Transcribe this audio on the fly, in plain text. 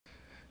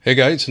Hey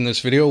guys, in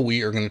this video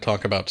we are going to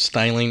talk about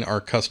styling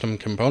our custom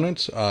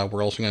components.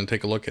 We're also going to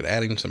take a look at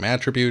adding some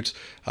attributes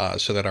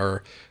so that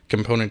our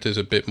component is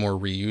a bit more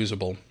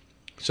reusable.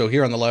 So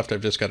here on the left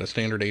I've just got a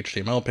standard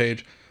HTML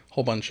page,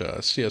 whole bunch of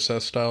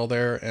CSS style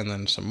there, and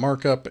then some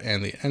markup,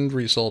 and the end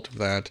result of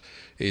that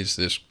is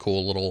this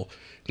cool little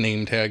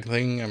name tag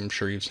thing. I'm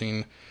sure you've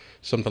seen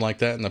something like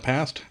that in the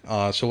past.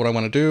 So what I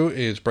want to do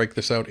is break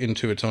this out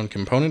into its own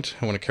component.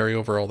 I want to carry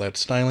over all that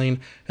styling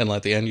and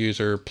let the end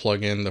user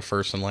plug in the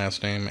first and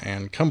last name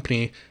and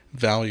company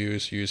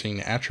values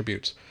using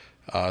attributes.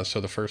 So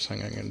the first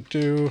thing I'm going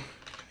to do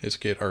is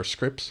get our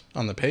scripts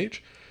on the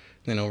page.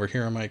 Then over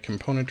here in my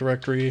component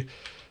directory, I'm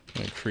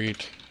going to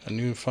create a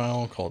new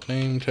file called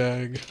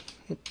nametag.html.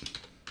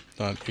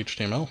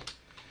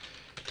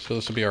 So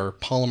this will be our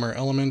Polymer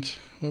element.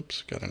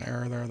 Whoops, got an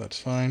error there, that's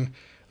fine.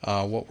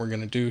 What we're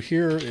going to do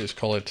here is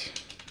call it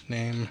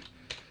name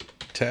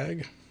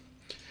tag.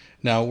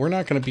 Now we're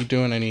not going to be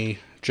doing any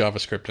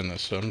JavaScript in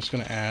this, so I'm just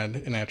going to add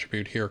an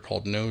attribute here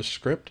called no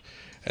script,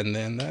 and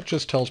then that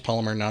just tells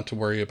Polymer not to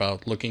worry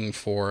about looking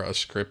for a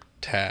script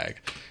tag.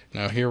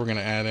 Now here we're going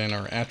to add in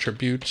our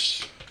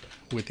attributes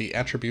with the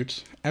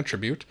attributes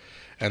attribute,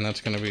 and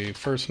that's going to be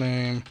first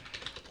name,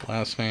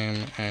 last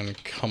name,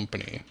 and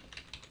company.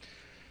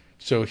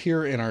 So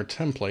here in our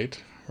template,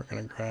 we're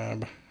going to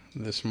grab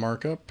this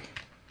markup.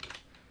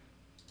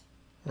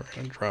 We're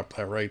going to drop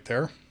that right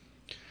there.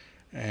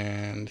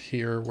 And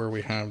here where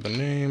we have the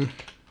name,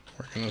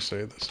 we're going to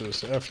say this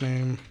is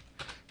fname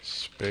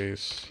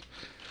space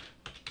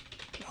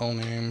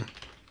lname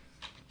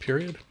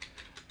period.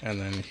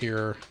 And then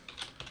here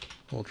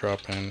we'll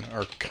drop in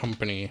our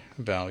company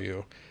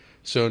value.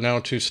 So now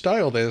to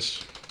style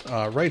this,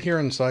 right here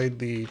inside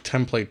the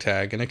template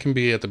tag, and it can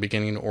be at the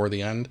beginning or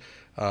the end.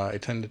 I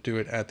tend to do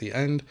it at the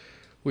end.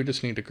 We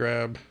just need to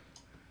grab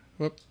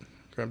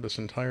this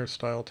entire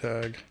style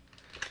tag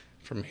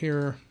from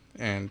here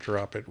and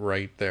drop it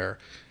right there.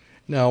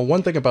 Now,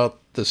 one thing about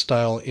the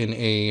style in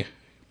a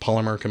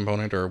Polymer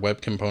component or a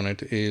web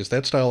component is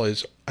that style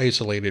is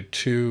isolated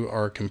to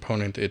our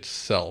component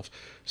itself.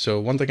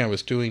 So one thing I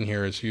was doing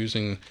here is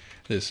using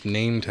this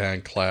name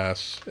tag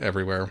class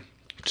everywhere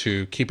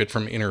to keep it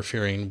from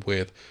interfering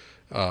with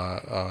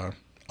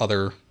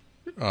other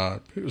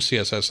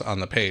CSS on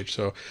the page.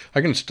 So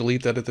I can just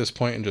delete that at this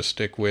point and just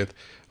stick with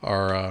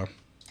our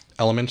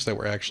elements that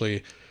we're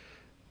actually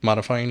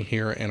modifying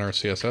here in our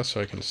CSS. So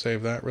I can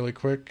save that really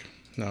quick.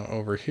 Now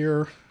over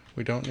here,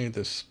 we don't need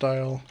this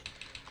style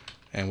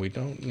and we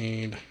don't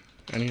need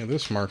any of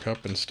this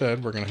markup.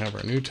 Instead, we're going to have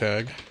our new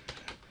tag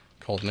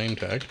called name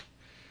tag.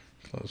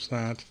 Close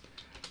that.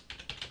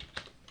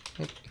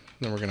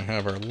 Then we're going to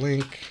have our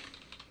link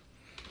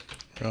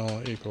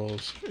rel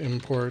equals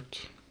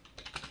import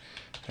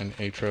and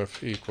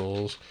href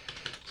equals,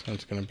 so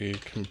it's going to be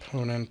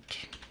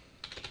component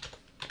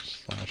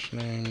 /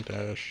 name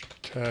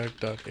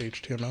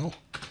tag.html.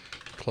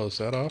 Close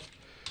that off.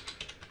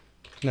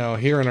 Now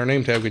here in our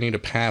name tag, we need to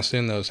pass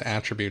in those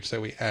attributes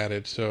that we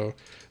added. So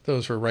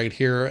those were right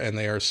here, and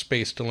they are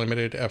space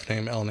delimited,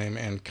 fname, lname,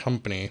 and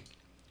company.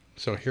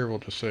 So here we'll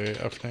just say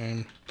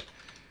fname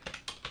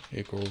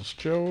equals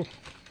Joe,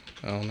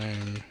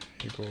 lname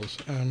equals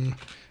M,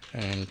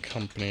 and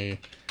company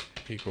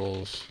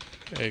equals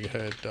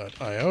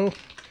egghead.io.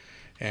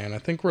 And I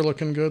think we're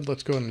looking good.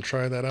 Let's go ahead and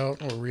try that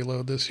out. We'll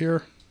reload this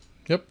here.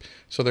 Yep,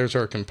 so there's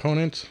our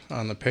component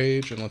on the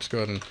page, and let's go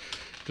ahead and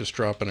just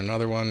drop in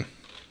another one.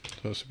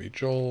 So this would be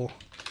Joel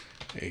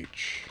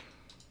H.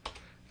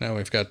 Now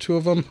we've got two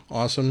of them.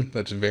 Awesome.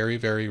 That's very,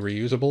 very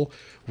reusable.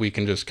 We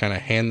can just kind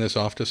of hand this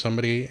off to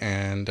somebody,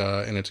 and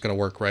it's going to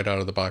work right out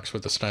of the box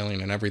with the styling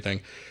and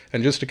everything.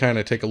 And just to kind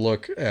of take a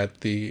look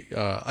at the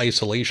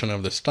isolation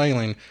of the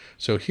styling.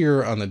 So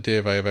here on the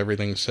div, I have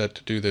everything set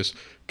to do this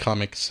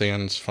Comic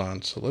Sans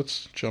font. So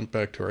let's jump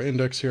back to our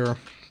index here.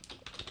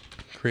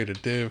 Create a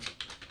div,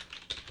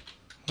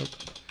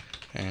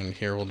 and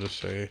here we'll just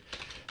say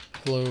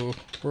hello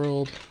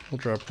world. We'll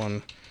drop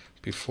one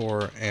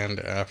before and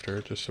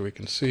after just so we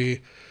can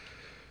see.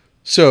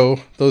 So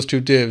those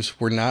two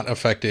divs were not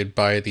affected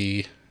by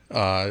the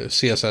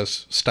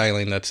CSS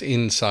styling that's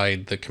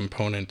inside the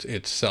component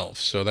itself,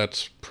 so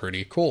that's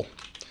pretty cool.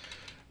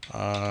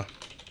 Let's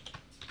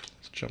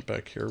jump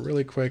back here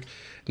really quick.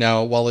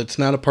 Now, while it's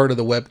not a part of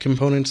the web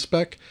component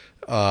spec,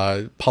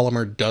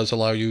 Polymer does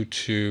allow you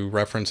to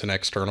reference an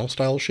external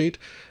style sheet.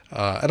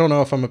 I don't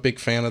know if I'm a big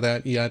fan of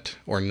that yet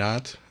or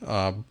not,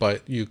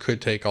 but you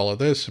could take all of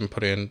this and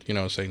put in,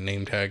 say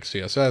name tag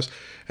CSS,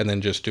 and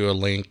then just do a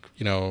link,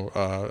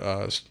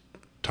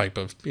 type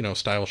of,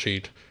 style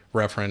sheet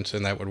reference,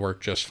 and that would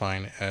work just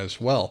fine as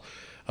well.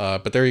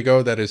 But there you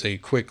go. That is a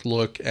quick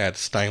look at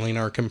styling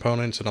our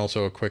components, and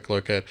also a quick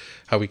look at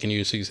how we can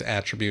use these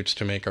attributes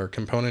to make our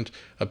component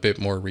a bit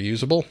more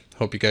reusable.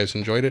 Hope you guys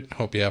enjoyed it.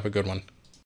 Hope you have a good one.